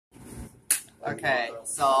Okay,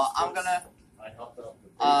 so I'm gonna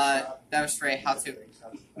demonstrate how to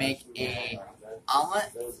make a omelet.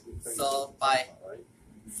 So by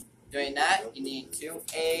doing that, you need 2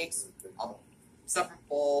 eggs, a separate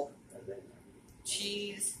bowl,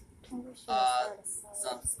 cheese,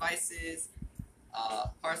 some spices,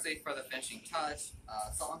 parsley for the finishing touch,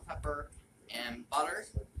 salt and pepper, and butter.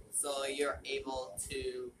 So you're able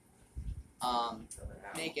to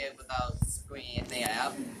make it without screwing anything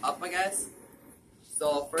up, I guess.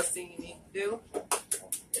 So first thing you need to do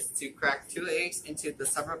is to crack 2 eggs into the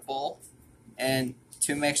separate bowl, and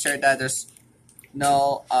to make sure that there's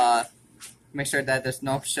no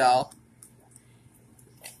shell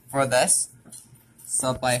for this.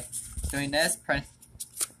 So by doing this, pretty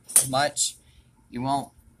much you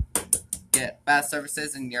won't get bad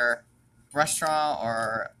services in your restaurant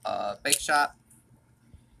or bake shop.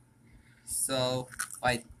 So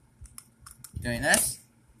by doing this,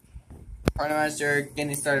 pretty much you're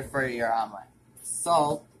getting started for your omelet.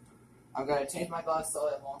 So I'm going to change my gloves so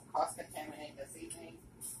it won't cross-contaminate the seasoning.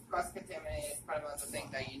 Cross-contaminate is pretty much the thing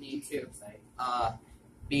that you need to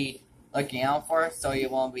be looking out for, so you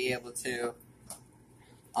won't be able to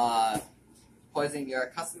poison your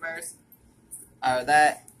customers out of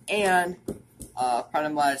that, and pretty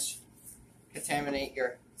much contaminate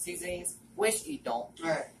your seasonings, which you don't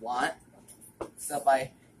want. So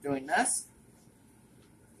by doing this,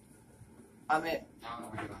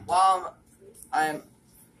 while I'm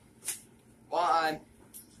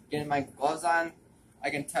getting my gloves on, I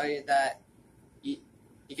can tell you that you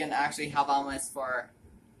can actually have omelets for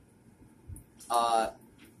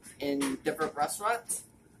in different restaurants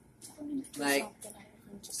like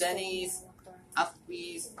Denny's,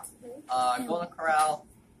 Applebee's, Golden Corral,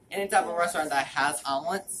 any type of restaurant that has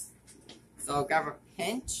omelets. So grab a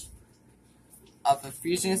pinch of the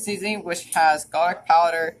fusion seasoning, which has garlic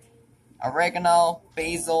powder, oregano,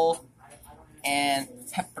 basil, and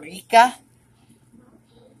paprika.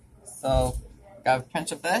 So grab a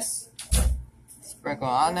pinch of this, sprinkle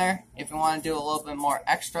it on there. If you want to do a little bit more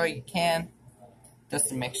extra, you can, just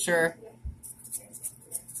to make sure.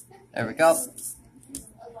 There we go.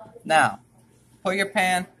 Now, put your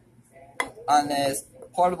pan on this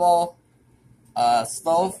portable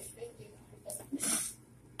stove.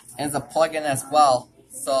 And it's a plug-in as well,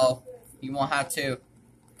 so you won't have to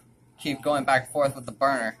keep going back and forth with the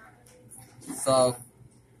burner. So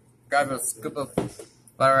grab a scoop of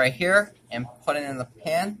butter right here and put it in the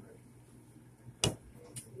pan.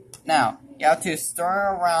 Now you have to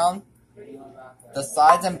stir around the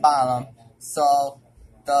sides and bottom so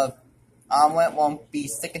the omelet won't be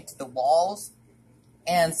sticking to the walls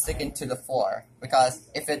and sticking to the floor, because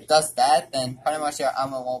if it does that, then pretty much your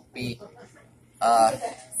omelet won't be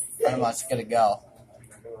pretty much good to go.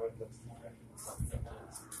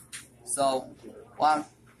 So while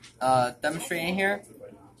I'm demonstrating here,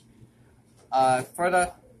 for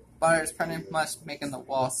the butter is pretty much making the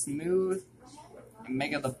wall smooth and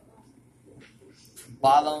making the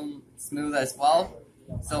bottom smooth as well.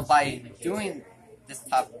 So by doing this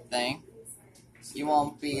type of thing, you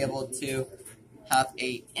won't be able to have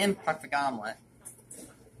a imperfect omelet.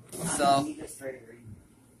 So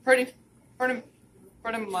pretty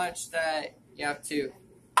much that you have to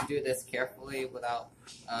do this carefully without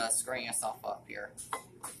screwing yourself up here.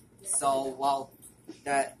 So while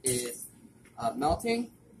that is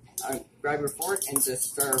melting, grab your fork and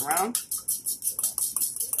just stir around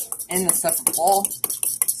in the separate bowl,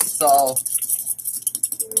 so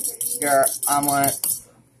your omelet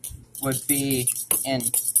would be in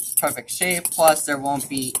perfect shape. Plus, there won't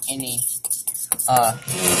be any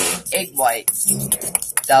egg whites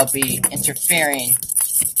that'll be interfering